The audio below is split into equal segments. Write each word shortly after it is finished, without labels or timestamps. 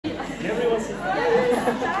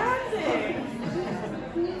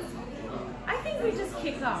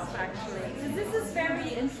kick off, actually, because this is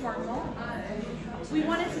very informal. We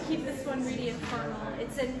wanted to keep this one really informal.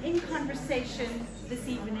 It's an in conversation this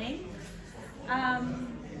evening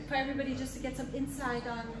for everybody just to get some insight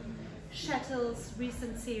on Kjetil's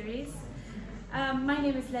recent series. My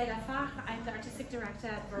name is Leila Fach. I'm the artistic director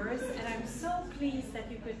at Verse, and I'm so pleased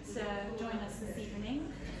that you could join us this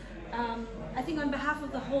evening. I think on behalf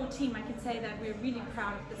of the whole team, I can say that we're really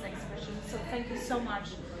proud of this exhibition. So thank you so much,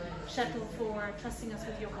 Kjetil, for trusting us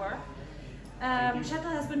with your work.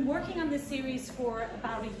 Kjetil has been working on this series for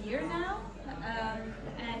about a year now,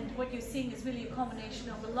 and what you're seeing is really a combination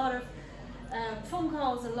of a lot of phone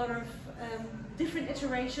calls, a lot of different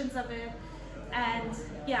iterations of it. And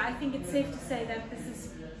yeah, I think it's safe to say that this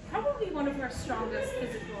is probably one of our strongest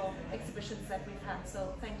physical exhibitions that we've had,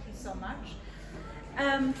 so thank you so much.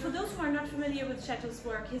 For those who are not familiar with Kjetil's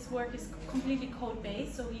work, his work is completely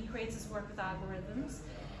code-based, so he creates his work with algorithms.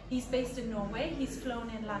 He's based in Norway. He's flown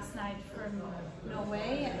in last night from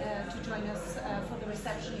Norway to join us for the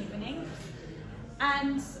reception evening.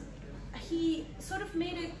 And he sort of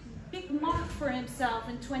made a big mark for himself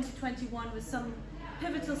in 2021 with some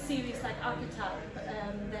pivotal series like Archetype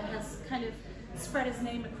that has kind of spread his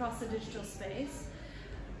name across the digital space.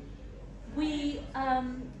 We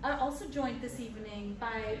are also joined this evening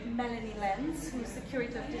by Melanie Lenz, who's the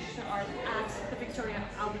curator of digital art at the Victoria and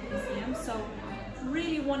Albert Museum. So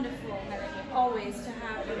really wonderful, Melanie, always to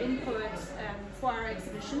have your input for our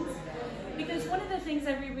exhibitions. Because one of the things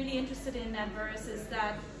that we're really interested in at Verse is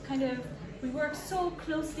that kind of we work so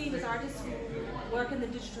closely with artists who work in the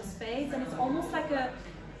digital space, and it's almost like a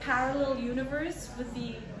parallel universe with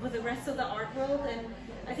the rest of the art world. And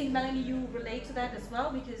I think, Melanie, you relate to that as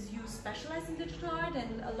well, because you specialize in digital art,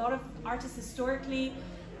 and a lot of artists historically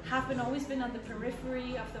have always been on the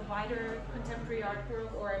periphery of the wider contemporary art world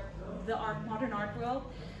or the modern art world.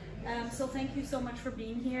 So thank you so much for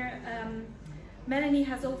being here. Melanie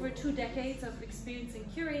has over 2 decades of experience in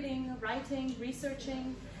curating, writing,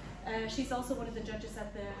 researching. She's also one of the judges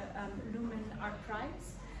at the Lumen Art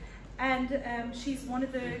Prize. And she's one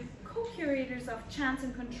of the co-curators of Chance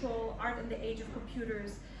and Control, Art in the Age of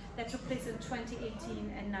Computers, that took place in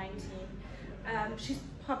 2018 and 19. She's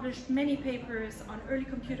published many papers on early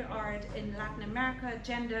computer art in Latin America,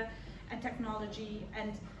 gender and technology,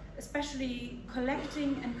 and especially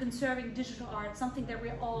collecting and conserving digital art, something that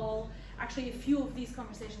we're all, actually a few of these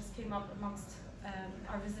conversations came up amongst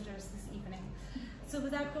our visitors this evening. So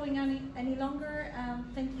without going any longer,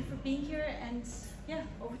 thank you for being here, and yeah,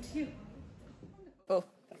 over to you. Well,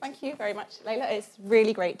 thank you very much, Leila. It's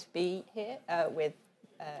really great to be here with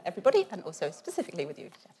everybody, and also specifically with you,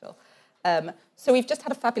 Kjetil. So we've just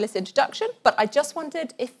had a fabulous introduction, but I just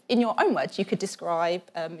wondered if, in your own words, you could describe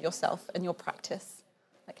yourself and your practice.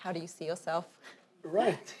 Like, how do you see yourself?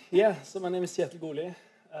 Right, yeah, so my name is Kjetil Golid.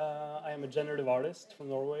 I am a generative artist from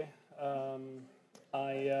Norway.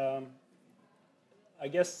 I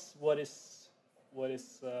guess what is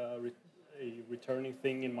a returning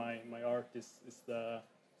thing in my art is the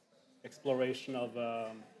exploration of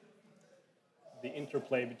the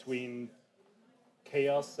interplay between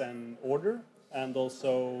chaos and order, and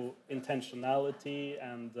also intentionality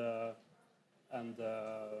and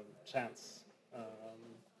chance.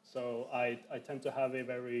 So I tend to have a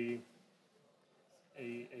very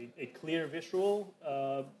a clear visual,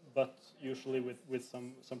 but usually with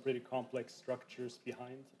some pretty complex structures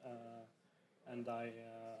behind, and I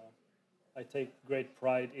take great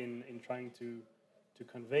pride in trying to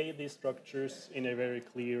convey these structures in a very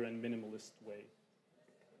clear and minimalist way.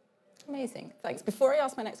 Amazing, thanks. Before I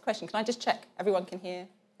ask my next question, can I just check everyone can hear?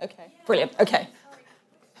 Okay, brilliant, okay.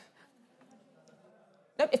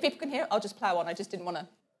 No, if people can hear, I'll just plow on. I just didn't want to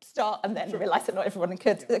start and then realise that not everyone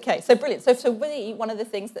could. Yeah. Okay, so brilliant. So really, one of the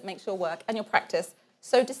things that makes your work and your practice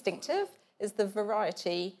so distinctive is the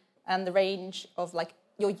variety and the range of like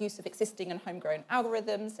your use of existing and homegrown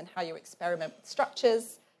algorithms, and how you experiment with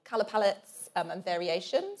structures, colour palettes, and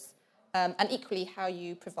variations, and equally how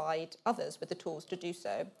you provide others with the tools to do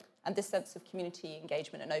so. And this sense of community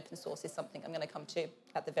engagement and open source is something I'm going to come to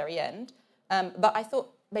at the very end. But I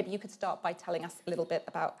thought maybe you could start by telling us a little bit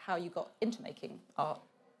about how you got into making art.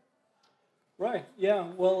 Right, yeah,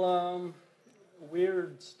 well,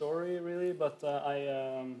 weird story really, but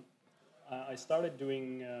I started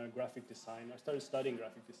doing graphic design. I started studying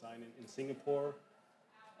graphic design in Singapore,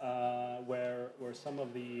 where some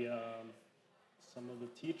of the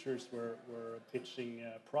teachers were pitching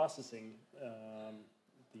processing,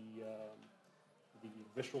 the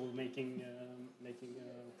visual making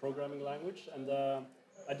programming language, and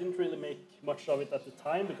I didn't really make much of it at the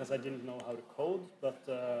time because I didn't know how to code. But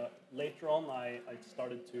later on, I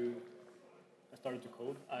started to started to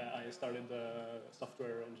code. I started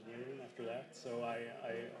software engineering after that, so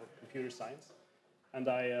or computer science, and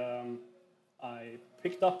I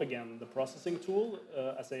picked up again the processing tool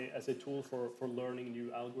as a tool for learning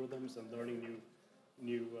new algorithms and learning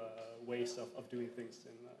new ways of doing things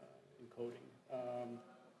in coding.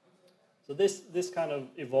 So this kind of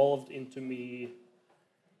evolved into me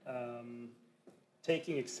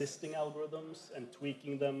taking existing algorithms and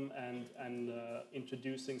tweaking them and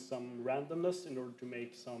introducing some randomness in order to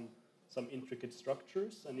make some intricate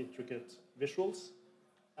structures and intricate visuals.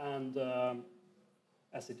 And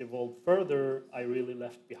as it evolved further, I really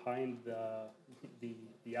left behind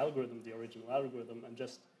the algorithm, the original algorithm, and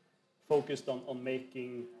just focused on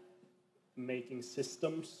making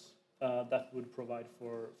systems that would provide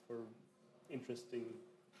for interesting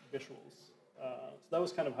visuals. So that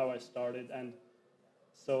was kind of how I started, and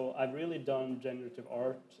so I've really done generative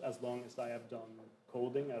art as long as I have done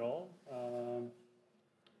coding at all,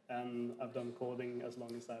 and I've done coding as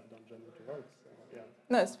long as I've done generative art. So, yeah.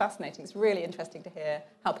 No, it's fascinating. It's really interesting to hear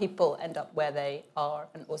how people end up where they are,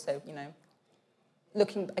 and also, you know,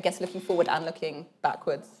 looking forward and looking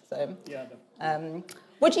backwards. So, yeah.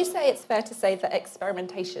 Would you say it's fair to say that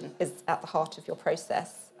experimentation is at the heart of your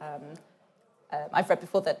process? I've read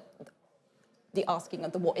before that the asking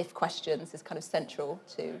of the what-if questions is kind of central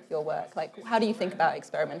to your work. Like, how do you think about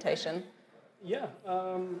experimentation? Yeah,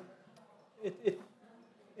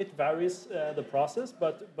 it varies the process,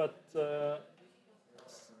 but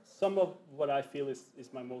some of what I feel is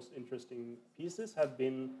my most interesting pieces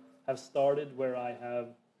have started where I have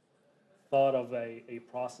thought of a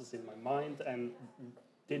process in my mind and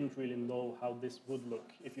didn't really know how this would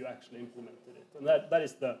look if you actually implemented it. And that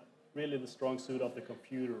is really the strong suit of the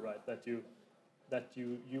computer, right? That you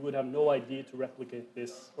would have no idea to replicate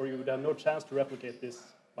this, or you would have no chance to replicate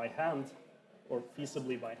this by hand, or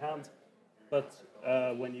feasibly by hand. But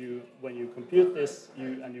when you compute this,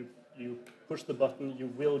 you push the button, you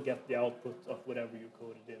will get the output of whatever you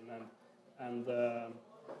coded in, and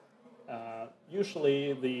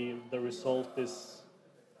usually the result is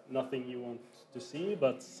nothing you want to see,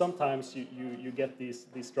 but sometimes you get these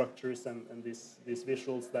structures and these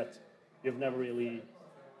visuals that you've never really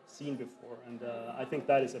seen before, and I think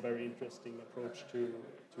that is a very interesting approach to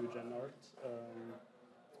gen art.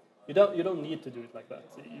 You don't need to do it like that.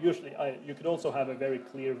 Usually, you could also have a very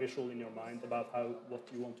clear visual in your mind about what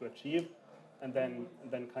you want to achieve, and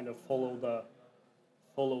then kind of follow the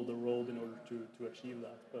road in order to achieve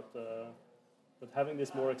that. But having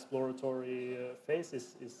this more exploratory phase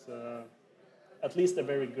is at least a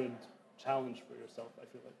very good challenge for yourself, I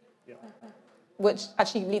feel like. Yeah. Which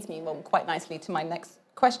actually leads me quite nicely to my next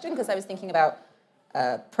question, because I was thinking about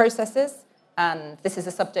processes, and this is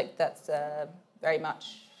a subject that's very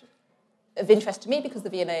much of interest to me because the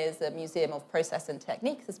V&A is a museum of process and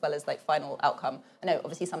techniques as well as like final outcome. I know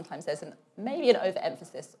obviously sometimes there's maybe an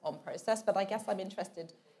overemphasis on process, but I guess I'm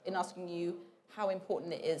interested in asking you how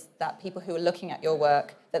important it is that people who are looking at your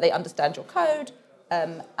work, that they understand your code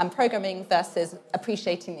and programming versus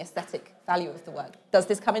appreciating the aesthetic value of the work. Does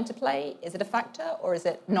this come into play? Is it a factor, or is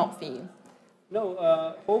it not for you?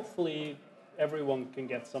 No, hopefully everyone can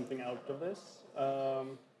get something out of this.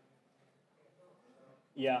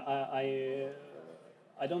 Yeah,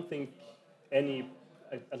 I don't think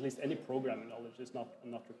at least any programming knowledge is not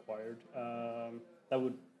required. That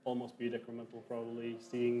would almost be detrimental, probably,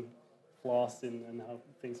 seeing flaws in how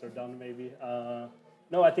things are done, maybe.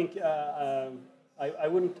 No, I think I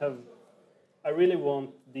wouldn't have. I really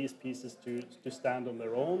want these pieces to stand on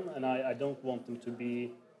their own, and I don't want them to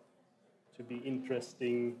be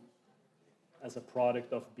interesting as a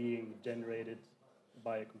product of being generated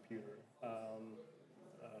by a computer.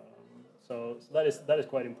 So that is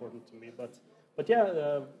quite important to me. But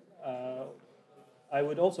yeah, I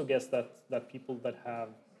would also guess that people that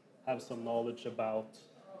have some knowledge about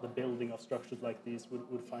the building of structures like these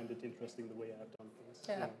would find it interesting the way I have done things.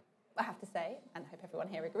 Yeah. I have to say, and I hope everyone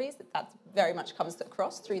here agrees, that very much comes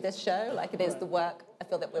across through this show. Like, it is the work I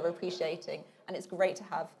feel that we're appreciating, and it's great to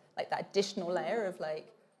have like that additional layer of like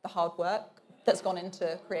the hard work that's gone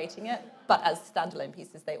into creating it. But as standalone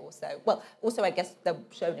pieces, they also I guess they're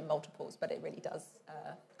shown in multiples, but it really does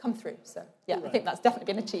come through. So yeah, right. I think that's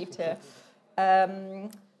definitely been achieved here.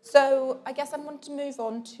 So I guess I want to move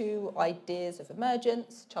on to ideas of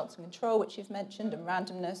emergence, chance and control, which you've mentioned, and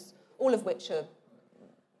randomness, all of which are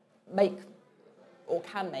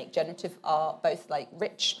can make generative art both like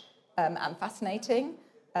rich and fascinating.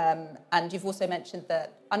 And you've also mentioned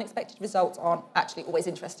that unexpected results aren't actually always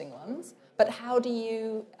interesting ones. But how do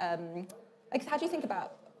you think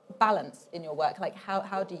about balance in your work? Like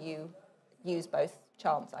how do you use both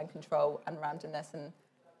chance and control and randomness. And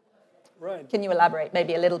right. Can you elaborate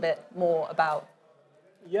maybe a little bit more about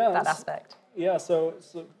that aspect? Yeah. So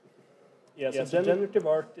generative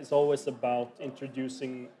art is always about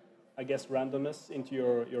introducing, I guess, randomness into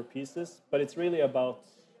your pieces, but it's really about,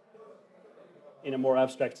 in a more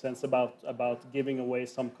abstract sense, about giving away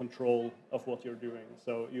some control of what you're doing.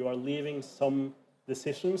 So you are leaving some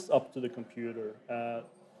decisions up to the computer.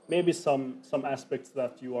 Maybe some aspects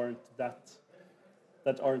that aren't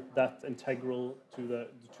that integral to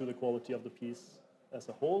the quality of the piece as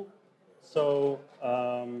a whole. So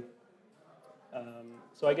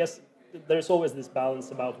so I guess there's always this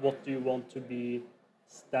balance about what do you want to be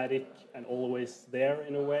static and always there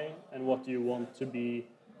in a way, and what do you want to be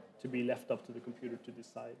left up to the computer to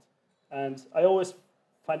decide. And I always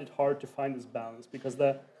find it hard to find this balance, because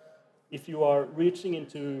if you are reaching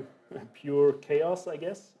into pure chaos, I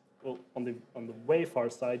guess, well, on the way far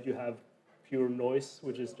side you have pure noise,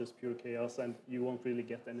 which is just pure chaos, and you won't really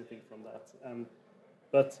get anything from that.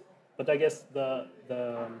 But I guess the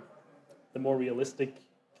more realistic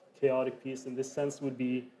chaotic piece in this sense would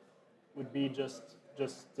be just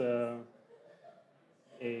a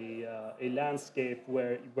landscape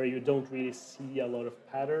where you don't really see a lot of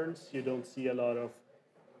patterns, you don't see a lot of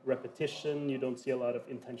repetition, you don't see a lot of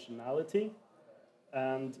intentionality.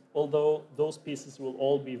 And although those pieces will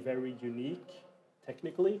all be very unique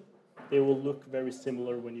technically, they will look very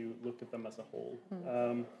similar when you look at them as a whole.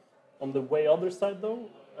 On the way other side though,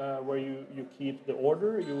 where you keep the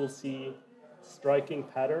order, you will see striking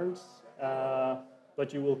patterns,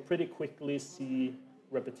 but you will pretty quickly see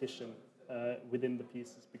repetition within the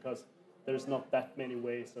pieces, because there's not that many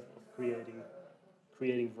ways of creating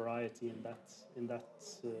variety in that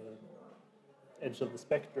edge of the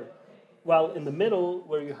spectrum. While in the middle,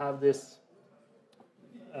 where you have this,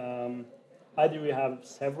 either you have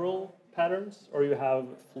several patterns or you have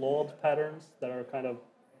flawed patterns that are kind of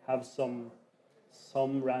have some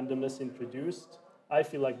randomness introduced. I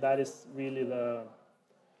feel like that is really the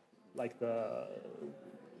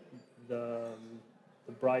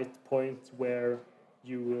bright point where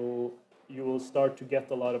you will start to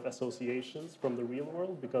get a lot of associations from the real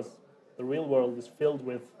world, because the real world is filled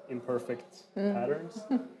with imperfect patterns.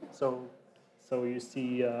 So you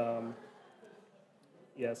see,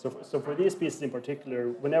 so for these pieces in particular,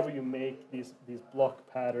 whenever you make these block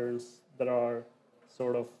patterns that are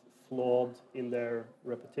sort of flawed in their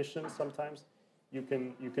repetition, sometimes you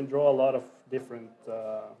can draw a lot of different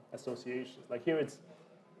associations. Like here, it's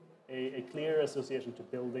a clear association to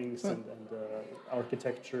buildings and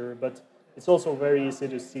architecture, but it's also very easy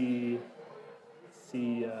to see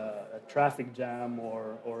a traffic jam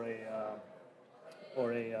or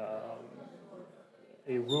a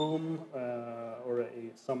room or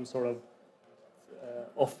some sort of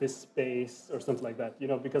office space or something like that. You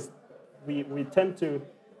know, because we tend to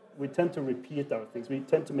repeat our things. We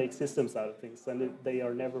tend to make systems out of things, and they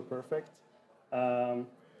are never perfect.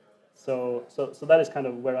 So that is kind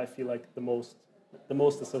of where I feel like the most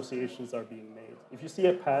associations are being made. If you see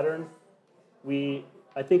a pattern,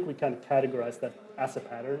 I think we can categorize that as a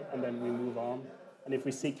pattern, and then we move on. And if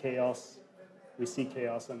we see chaos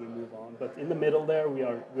and we move on. But in the middle there, we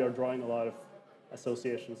are drawing a lot of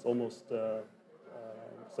associations, almost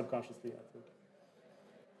subconsciously, I think.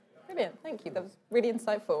 Brilliant, thank you. That was really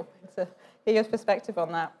insightful to hear your perspective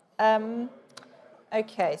on that.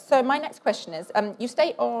 Okay, so my next question is, you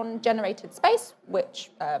state on generated space, which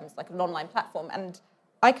is like an online platform, and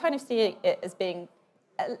I kind of see it as being,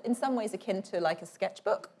 in some ways, akin to like a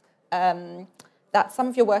sketchbook, that some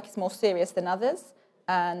of your work is more serious than others.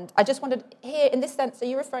 And I just wondered, here, in this sense, are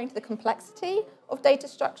you referring to the complexity of data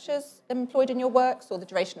structures employed in your works, or the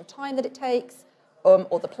duration of time that it takes,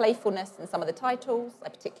 or the playfulness in some of the titles? I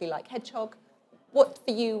particularly like Hedgehog. What,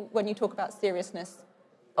 for you, when you talk about seriousness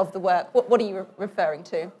of the work, what are you referring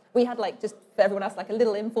to? We had, like, just for everyone else, like a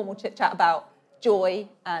little informal chit-chat about joy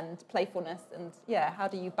and playfulness, and yeah, how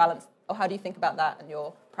do you balance, or how do you think about that in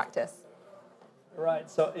your practice? Right,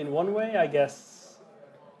 so in one way, I guess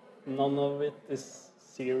none of it is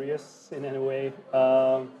serious in any way.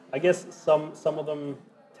 I guess some of them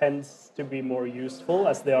tends to be more useful,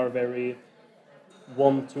 as they are very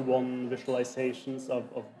one-to-one visualizations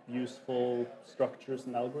of useful structures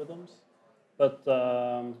and algorithms. But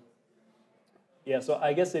yeah, so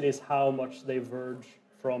I guess it is how much they verge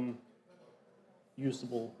from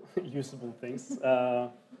usable things,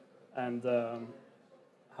 and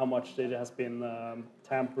how much it has been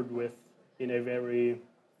tampered with in a very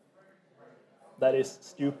that is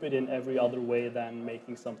stupid in every other way than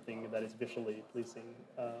making something that is visually pleasing.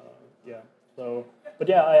 Yeah. So, but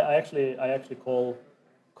yeah, I actually call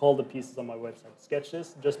call the pieces on my website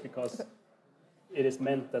sketches, just because it is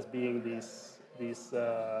meant as being these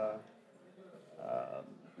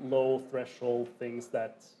low threshold things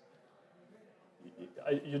that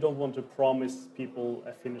you don't want to promise people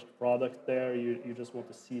a finished product there. You just want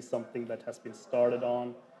to see something that has been started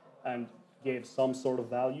on and gave some sort of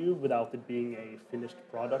value without it being a finished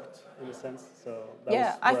product in a sense. So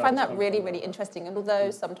yeah, I find that really interesting. And although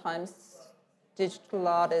sometimes digital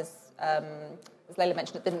art is, as Leila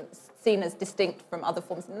mentioned, it's been seen as distinct from other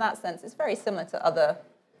forms in that sense, it's very similar to other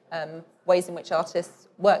ways in which artists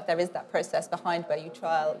work. There is that process behind where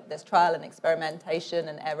there's trial and experimentation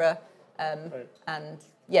and error. Right. And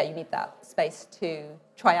yeah, you need that space to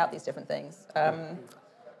try out these different things.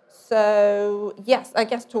 So yes, I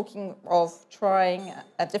guess talking of trying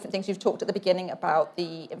different things, you've talked at the beginning about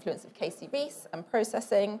the influence of Casey Rees and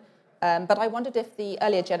processing, but I wondered if the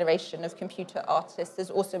earlier generation of computer artists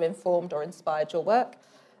has also informed or inspired your work.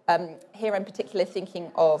 Here I'm particularly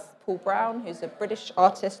thinking of Paul Brown, who's a British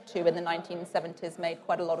artist who in the 1970s made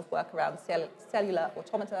quite a lot of work around cellular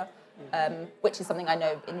automata, which is something I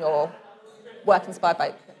know in your work inspired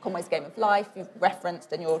by Conway's Game of Life, you've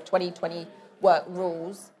referenced in your 2020 work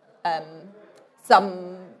rules.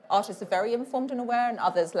 Some artists are very informed and aware and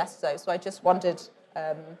others less so. So I just wondered,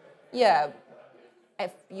 if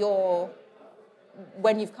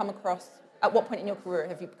when you've come across, at what point in your career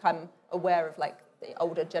have you become aware of like the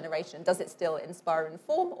older generation? Does it still inspire and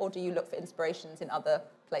inform, or do you look for inspirations in other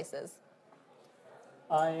places?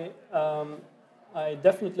 I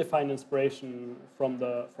definitely find inspiration from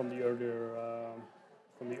the earlier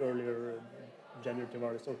generative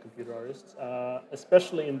artists or computer artists,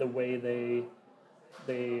 especially in the way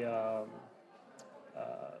they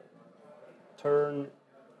turn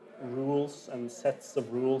rules and sets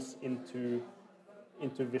of rules into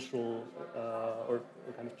visual or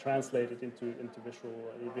kind of translate it into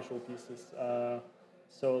visual pieces.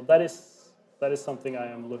 So that is something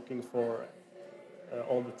I am looking for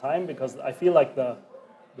all the time, because I feel like the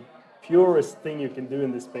purest thing you can do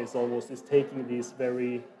in this space almost is taking these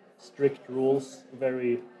very strict rules,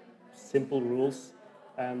 very simple rules,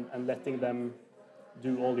 and letting them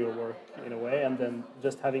do all your work in a way, and then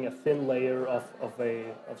just having a thin layer of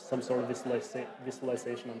some sort of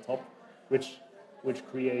visualization on top, which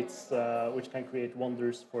can create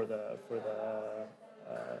wonders for the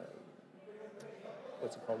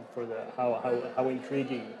what's it called, for the how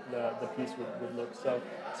intriguing the piece would look. So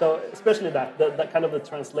especially that kind of the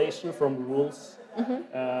translation from rules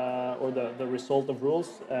or the result of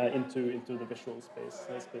rules into the visual space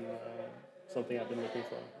has been something I've been looking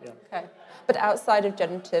for. Yeah. Okay, but outside of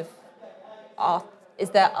generative art, is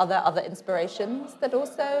there other inspirations that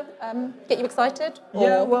also get you excited? Or?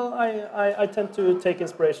 Yeah, well, I tend to take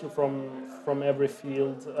inspiration from every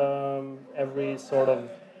field, every sort of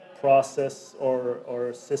process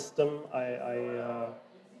or system. I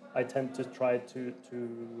tend to try to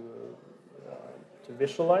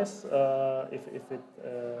visualize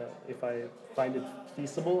if I find it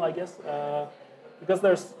feasible, I guess, because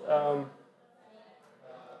there's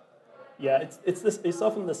it's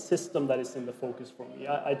often the system that is in the focus for me.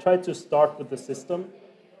 I try to start with the system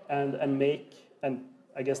and make, and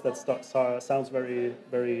I guess that sounds very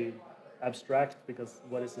very abstract, because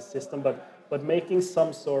what is the system, but making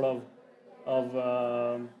some sort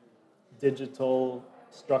of digital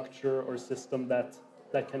structure or system that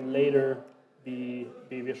can later be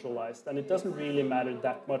visualized. And it doesn't really matter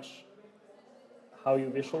that much how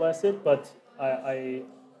you visualize it, but I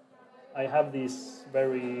have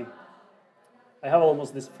I have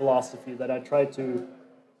almost this philosophy that I try to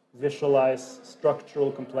visualize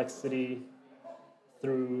structural complexity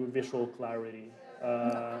through visual clarity.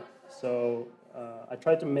 So I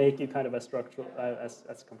try to make it kind of as structural,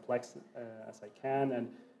 as complex as I can,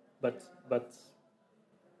 but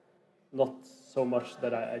not so much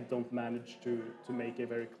that I don't manage to make a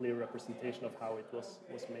very clear representation of how it was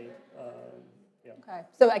made. Yeah. Okay,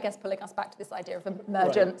 so I guess pulling us back to this idea of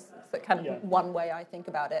emergence, right. So kind of one way I think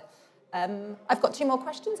about it. I've got two more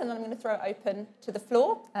questions, and then I'm going to throw it open to the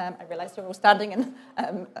floor. I realised you're all standing, and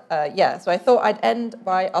so I thought I'd end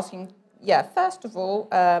by asking, first of all,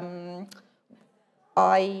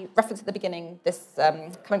 I referenced at the beginning this,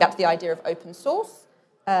 coming back to the idea of open source.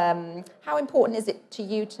 How important is it to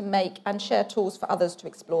you to make and share tools for others to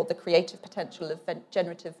explore the creative potential of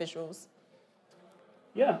generative visuals?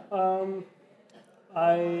 Yeah,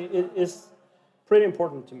 it is pretty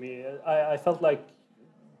important to me. I felt like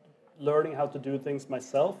learning how to do things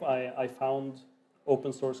myself, I found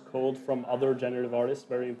open source code from other generative artists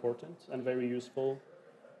very important and very useful.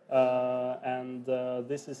 And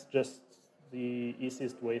this is just the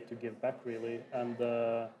easiest way to give back, really,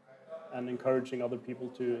 and encouraging other people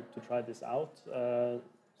to try this out.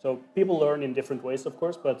 So people learn in different ways, of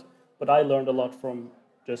course, but I learned a lot from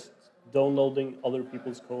just downloading other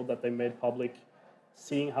people's code that they made public,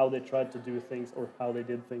 seeing how they tried to do things or how they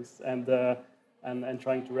did things, and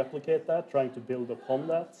trying to replicate that, trying to build upon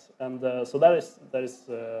that, and so that is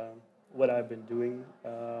what I've been doing.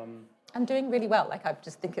 And doing really well. Like, I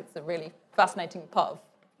just think it's a really fascinating part of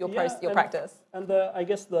your practice. And I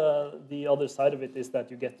guess the other side of it is that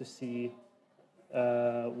you get to see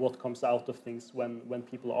what comes out of things when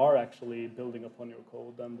people are actually building upon your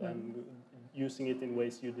code and using it in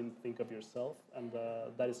ways you didn't think of yourself. And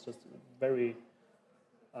that is just very.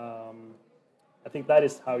 I think that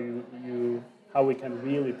is how how we can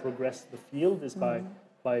really progress the field is by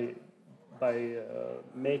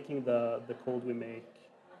making the code we make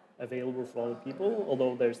available for other people.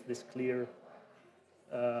 Although there's this clear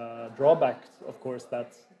drawback, of course,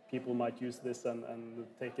 that people might use this and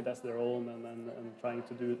take it as their own and trying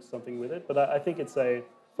to do something with it. But I think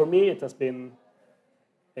for me, it has been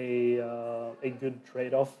a good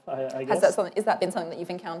trade-off, I guess. Has that been something that you've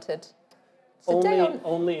encountered?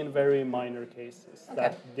 Only in very minor cases. Okay.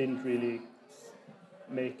 That didn't really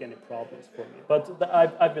make any problems for me. But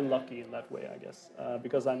I've been lucky in that way, I guess,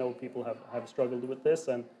 because I know people have struggled with this,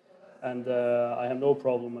 and I have no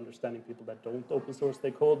problem understanding people that don't open source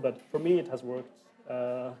their code. But for me, it has worked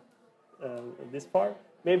this far.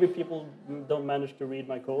 Maybe people don't manage to read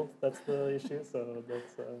my code. That's the issue. So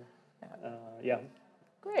that's yeah.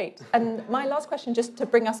 Great. And my last question, just to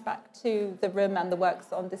bring us back to the room and the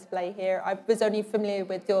works on display here. I was only familiar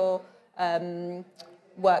with your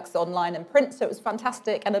works online and print, so it was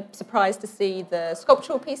fantastic and a surprise to see the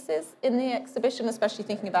sculptural pieces in the exhibition, especially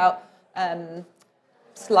thinking about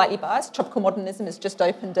slightly biased. Tropical modernism has just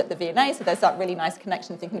opened at the V&A, so there's that really nice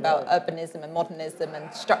connection thinking about urbanism and modernism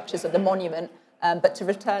and structures of the monument. But to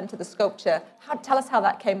return to the sculpture, tell us how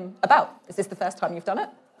that came about. Is this the first time you've done it?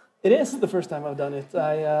 It is the first time I've done it.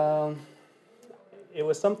 It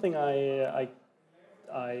was something I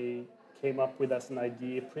came up with as an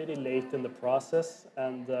idea pretty late in the process,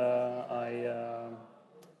 and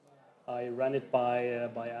I ran it by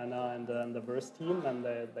Anna and the Verse team, and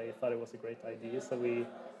they thought it was a great idea. So we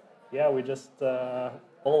just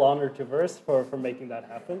all honor to Verse for making that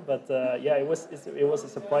happen. But yeah, it was a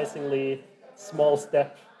surprisingly small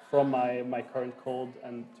step from my current code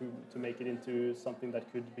and to make it into something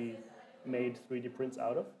that could be made 3D prints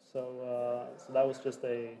out of. So that was just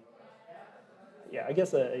I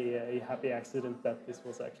guess a happy accident that this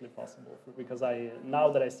was actually possible because now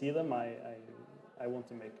that I see them, I want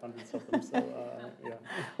to make hundreds of them. So yeah.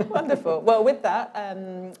 Wonderful. Well, with that,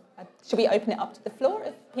 should we open it up to the floor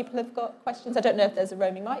if people have got questions? I don't know if there's a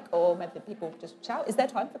roaming mic or maybe people just shout. Is there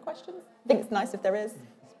time for questions? I think it's nice if there is.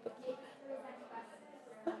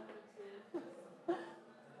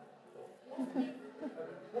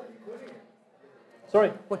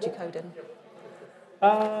 Sorry. What do you code in?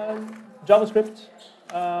 JavaScript.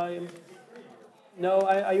 No,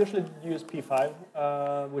 I usually use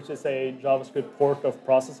P5, which is a JavaScript port of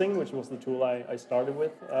processing, which was the tool I started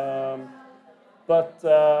with. But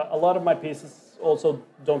a lot of my pieces also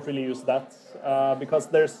don't really use that because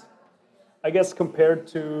there's, I guess, compared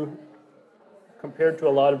to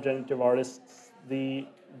a lot of generative artists, the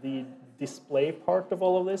display part of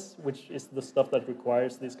all of this, which is the stuff that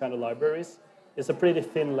requires these kind of libraries, is a pretty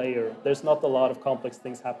thin layer. There's not a lot of complex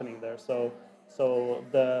things happening there. So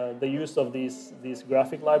the use of these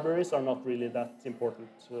graphic libraries are not really that important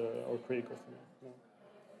or critical for me. No.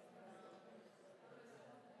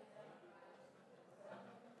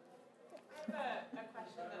 I have a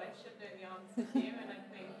question that I should know the answer to, and I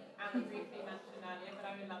think Anna briefly mentioned earlier, but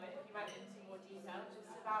I would love it if you went into more detail just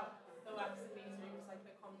about the works in these rooms, like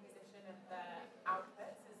the composition of the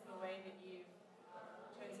outputs. Is the way that you've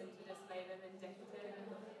chosen to display them indicative and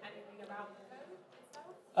anything about the code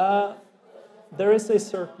itself? There is a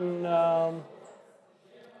certain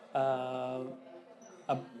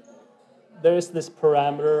there is this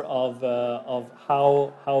parameter of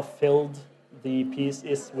how filled the piece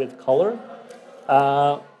is with color.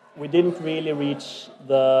 We didn't really reach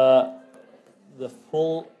the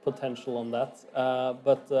full potential on that,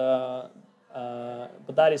 but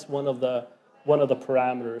that is one of the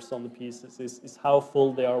parameters on the pieces is how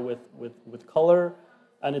full they are with color,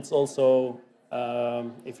 and it's also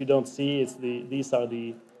if you don't see, these are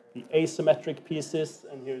the asymmetric pieces,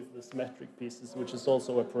 and here's the symmetric pieces, which is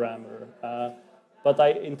also a parameter. But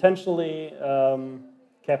I intentionally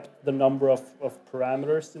kept the number of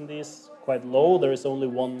parameters in these quite low. There is only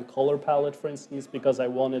one color palette, for instance, because I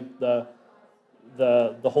wanted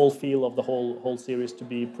the whole feel of the whole series to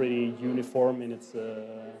be pretty uniform in its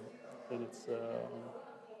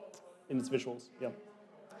visuals. Yeah.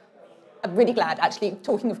 I'm really glad, actually,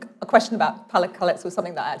 talking of a question about palette colors was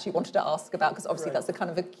something that I actually wanted to ask about, because obviously that's a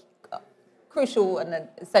kind of a crucial and an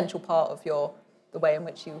essential part of the way in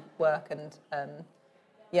which you work. And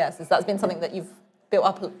yes, that's been something that you've built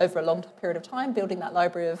up over a long period of time, building that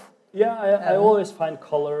library of... Yeah, I always find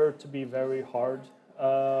color to be very hard.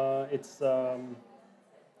 I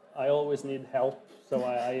always need help, so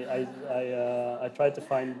I try to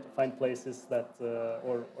find places that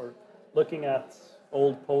or looking at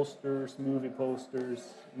old posters, movie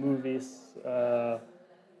posters, movies,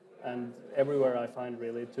 and everywhere I find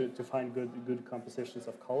really to find good compositions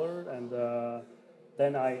of color, and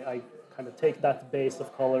then I kind of take that base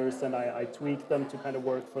of colors and I tweak them to kind of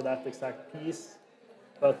work for that exact piece.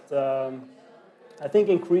 But I think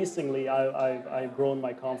increasingly I've grown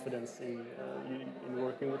my confidence in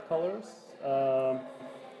working with colors. I'm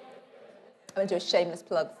going to do a shameless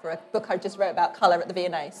plug for a book I just wrote about colour at the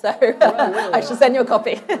V&A, so right, really, I should send you a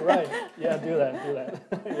copy. Right, yeah, do that.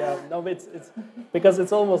 Yeah, no, but it's because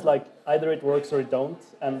it's almost like either it works or it don't,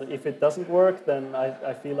 and if it doesn't work, then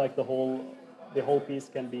I feel like the whole piece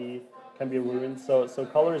can be ruined. So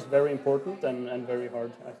color is very important and very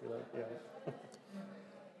hard, I feel like, yeah.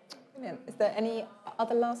 Brilliant. Is there any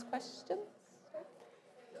other last questions?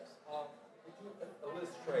 Yes. Would you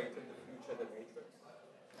illustrate in the future the Matrix?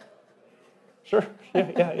 Sure.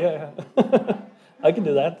 Yeah. I can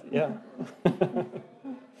do that. Yeah.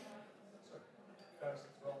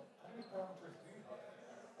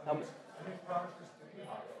 How many parameters do you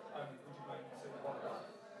have? And would you mind saying what?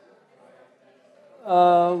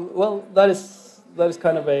 Well, that is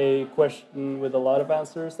kind of a question with a lot of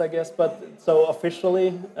answers, I guess. But so officially,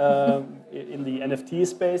 in the NFT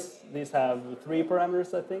space, these have 3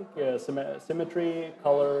 parameters, I think: symmetry,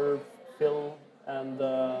 color, fill, and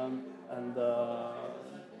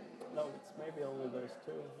no, it's maybe only those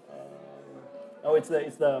 2. No, it's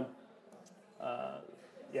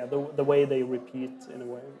the way they repeat in a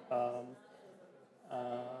way.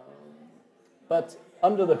 But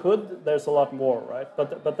under the hood, there's a lot more, right?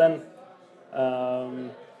 But then,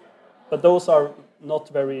 but those are not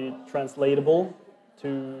very translatable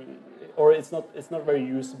to, or it's not very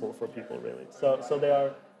usable for people really. So they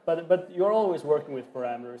are, but you're always working with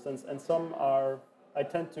parameters, and some are. I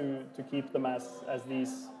tend to keep them as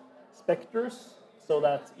these specters, so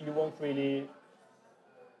that you won't really.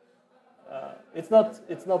 It's not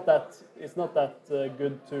that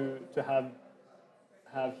good to have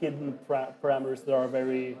hidden parameters that are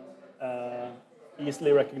very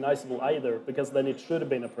easily recognizable either, because then it should have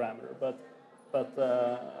been a parameter. But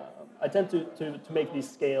I tend to make these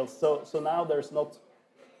scales. So now there's not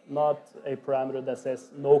a parameter that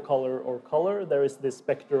says no color or color. There is this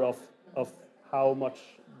specter of how much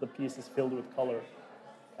the piece is filled with color,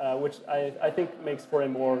 which I think makes for a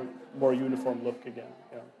more uniform look again.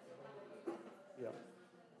 Yeah.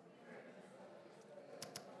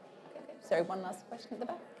 Okay, sorry, one last question at the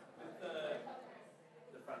back. With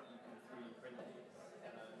the fact that you can 3D print these,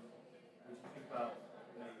 would you think about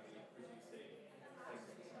maybe producing things that can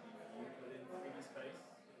be viewed within 3D space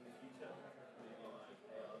in the future? Maybe like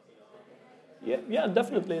AR, VR? Yeah,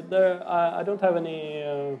 definitely. I don't have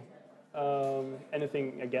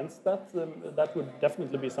anything against that. That would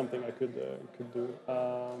definitely be something I could do.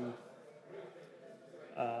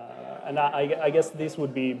 And I guess this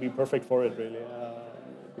would be perfect for it, really,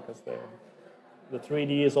 because the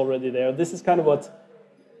 3D is already there. This is kind of what.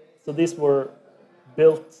 So these were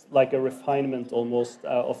built like a refinement almost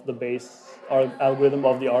of the base algorithm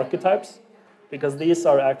of the archetypes, because these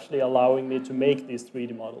are actually allowing me to make these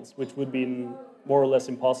 3D models, which would be more or less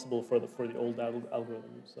impossible for the old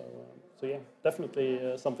algorithm. So yeah,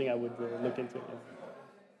 definitely something I would look into. Yeah.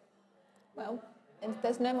 Well, if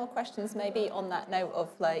there's no more questions, maybe on that note of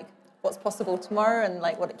like what's possible tomorrow and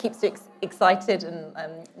like what keeps you excited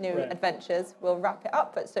and new adventures, we'll wrap it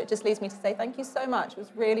up. But so it just leaves me to say thank you so much. It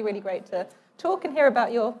was really, really great to talk and hear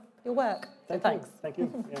about your work. So thanks. Thank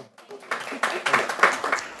you. Yeah.